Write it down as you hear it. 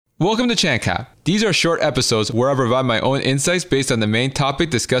Welcome to ChanCap. These are short episodes where I provide my own insights based on the main topic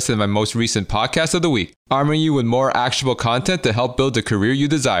discussed in my most recent podcast of the week, arming you with more actionable content to help build the career you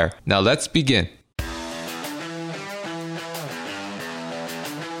desire. Now let's begin.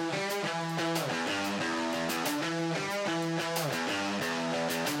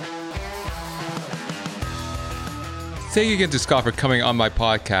 Thank you again to Scott for coming on my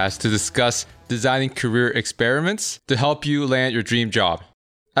podcast to discuss designing career experiments to help you land your dream job.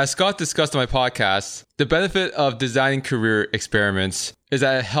 As Scott discussed on my podcast, the benefit of designing career experiments is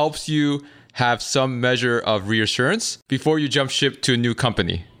that it helps you have some measure of reassurance before you jump ship to a new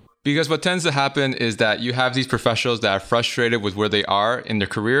company. Because what tends to happen is that you have these professionals that are frustrated with where they are in their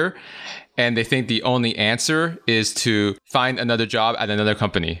career, and they think the only answer is to find another job at another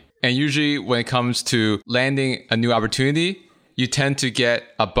company. And usually when it comes to landing a new opportunity, you tend to get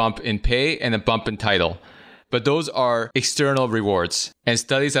a bump in pay and a bump in title. But those are external rewards. And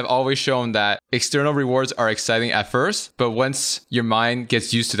studies have always shown that external rewards are exciting at first, but once your mind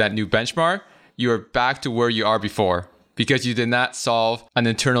gets used to that new benchmark, you are back to where you are before because you did not solve an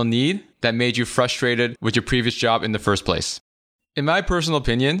internal need that made you frustrated with your previous job in the first place. In my personal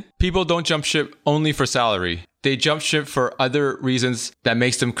opinion, people don't jump ship only for salary. They jump ship for other reasons that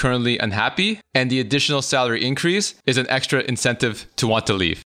makes them currently unhappy, and the additional salary increase is an extra incentive to want to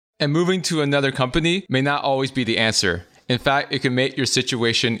leave. And moving to another company may not always be the answer. In fact, it can make your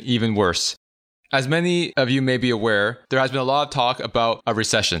situation even worse. As many of you may be aware, there has been a lot of talk about a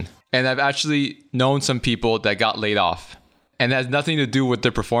recession. And I've actually known some people that got laid off. And it has nothing to do with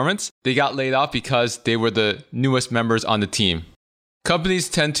their performance. They got laid off because they were the newest members on the team. Companies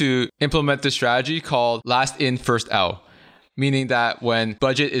tend to implement this strategy called last in, first out, meaning that when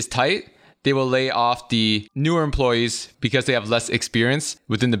budget is tight, they will lay off the newer employees because they have less experience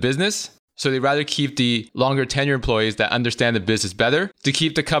within the business. So they rather keep the longer tenure employees that understand the business better to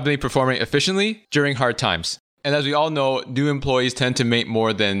keep the company performing efficiently during hard times. And as we all know, new employees tend to make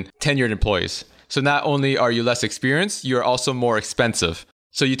more than tenured employees. So not only are you less experienced, you're also more expensive.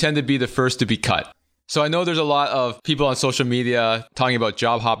 So you tend to be the first to be cut. So I know there's a lot of people on social media talking about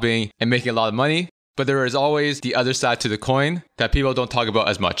job hopping and making a lot of money, but there is always the other side to the coin that people don't talk about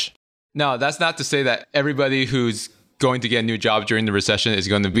as much. Now, that's not to say that everybody who's going to get a new job during the recession is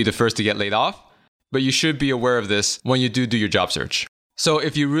going to be the first to get laid off, but you should be aware of this when you do your job search. So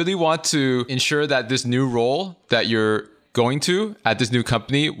if you really want to ensure that this new role that you're going to at this new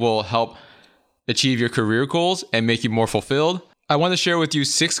company will help achieve your career goals and make you more fulfilled, I want to share with you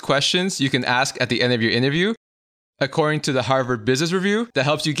 6 questions you can ask at the end of your interview, according to the Harvard Business Review, that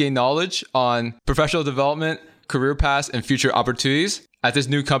helps you gain knowledge on professional development, career paths, and future opportunities at this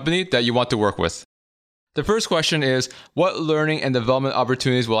new company that you want to work with. The first question is, what learning and development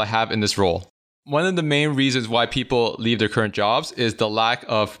opportunities will I have in this role? One of the main reasons why people leave their current jobs is the lack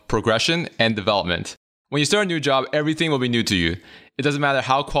of progression and development. When you start a new job, everything will be new to you. It doesn't matter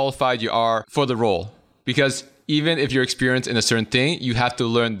how qualified you are for the role, because even if you're experienced in a certain thing, you have to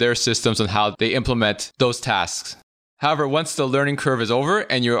learn their systems on how they implement those tasks. However, once the learning curve is over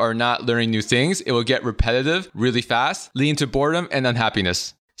and you are not learning new things, it will get repetitive really fast, leading to boredom and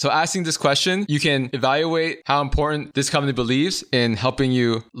unhappiness. So asking this question, you can evaluate how important this company believes in helping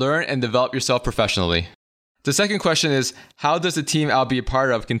you learn and develop yourself professionally. The second question is, how does the team I'll be a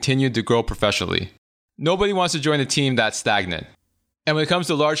part of continue to grow professionally? Nobody wants to join a team that's stagnant. And when it comes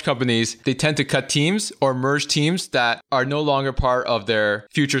to large companies, they tend to cut teams or merge teams that are no longer part of their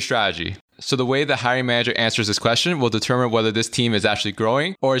future strategy. So the way the hiring manager answers this question will determine whether this team is actually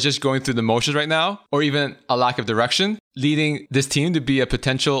growing or is just going through the motions right now, or even a lack of direction, leading this team to be a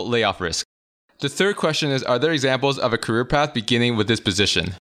potential layoff risk. The third question is, are there examples of a career path beginning with this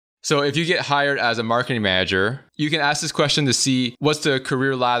position? So if you get hired as a marketing manager, you can ask this question to see what's the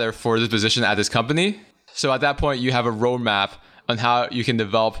career ladder for this position at this company. So at that point, you have a roadmap on how you can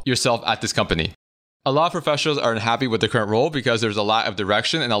develop yourself at this company. A lot of professionals are unhappy with their current role because there's a lack of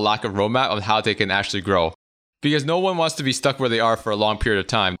direction and a lack of roadmap on how they can actually grow. Because no one wants to be stuck where they are for a long period of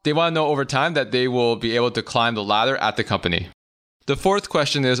time. They want to know over time that they will be able to climb the ladder at the company. The fourth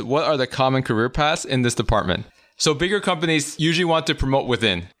question is, what are the common career paths in this department? So bigger companies usually want to promote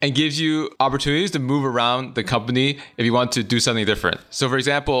within and gives you opportunities to move around the company if you want to do something different. So for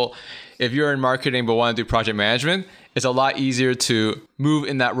example, if you're in marketing but want to do project management, it's a lot easier to move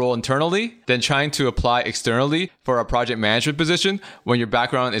in that role internally than trying to apply externally for a project management position when your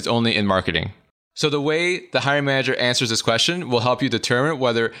background is only in marketing. So the way the hiring manager answers this question will help you determine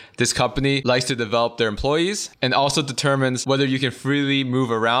whether this company likes to develop their employees and also determines whether you can freely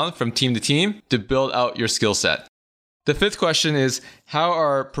move around from team to team to build out your skill set. The fifth question is, how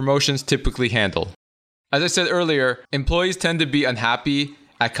are promotions typically handled? As I said earlier, employees tend to be unhappy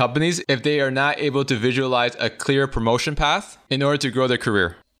at companies if they are not able to visualize a clear promotion path in order to grow their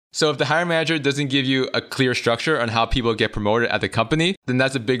career. So if the hiring manager doesn't give you a clear structure on how people get promoted at the company, then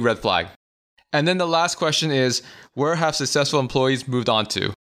that's a big red flag. And then the last question is, where have successful employees moved on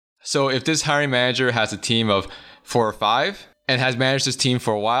to? So if this hiring manager has a team of 4 or 5 and has managed this team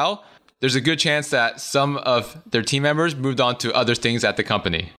for a while, there's a good chance that some of their team members moved on to other things at the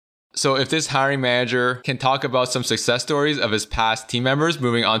company. So if this hiring manager can talk about some success stories of his past team members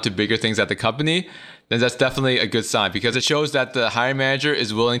moving on to bigger things at the company, then that's definitely a good sign because it shows that the hiring manager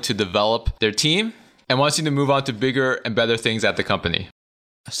is willing to develop their team and wants you to move on to bigger and better things at the company.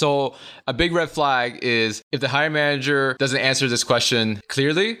 So a big red flag is if the hiring manager doesn't answer this question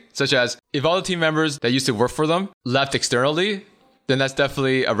clearly, such as if all the team members that used to work for them left externally, then that's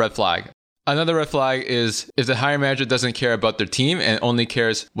definitely a red flag. Another red flag is if the hiring manager doesn't care about their team and only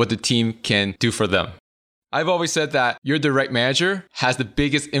cares what the team can do for them. I've always said that your direct manager has the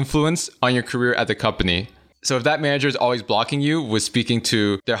biggest influence on your career at the company. So if that manager is always blocking you with speaking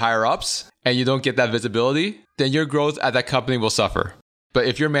to their higher ups and you don't get that visibility, then your growth at that company will suffer. But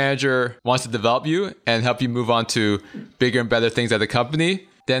if your manager wants to develop you and help you move on to bigger and better things at the company,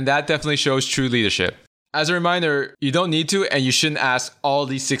 then that definitely shows true leadership. As a reminder, you don't need to and you shouldn't ask all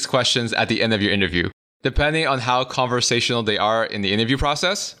these 6 questions at the end of your interview. Depending on how conversational they are in the interview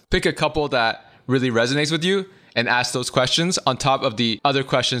process, pick a couple that really resonates with you and ask those questions on top of the other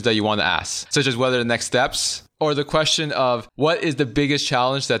questions that you want to ask, such as whether the next steps or the question of what is the biggest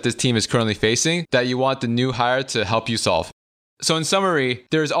challenge that this team is currently facing that you want the new hire to help you solve. So in summary,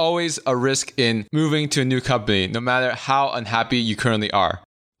 there's always a risk in moving to a new company, no matter how unhappy you currently are.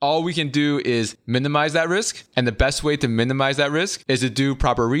 All we can do is minimize that risk. And the best way to minimize that risk is to do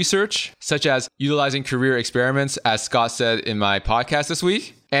proper research, such as utilizing career experiments, as Scott said in my podcast this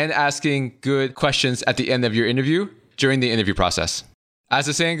week, and asking good questions at the end of your interview during the interview process. As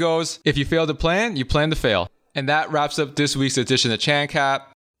the saying goes, if you fail to plan, you plan to fail. And that wraps up this week's edition of ChanCap.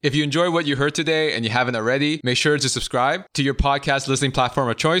 If you enjoyed what you heard today and you haven't already, make sure to subscribe to your podcast listening platform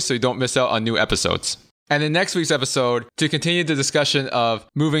of choice so you don't miss out on new episodes. And in next week's episode, to continue the discussion of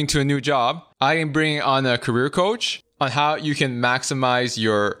moving to a new job, I am bringing on a career coach on how you can maximize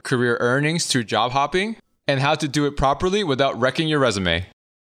your career earnings through job hopping and how to do it properly without wrecking your resume.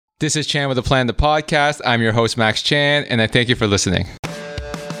 This is Chan with a Plan, the podcast. I'm your host, Max Chan, and I thank you for listening.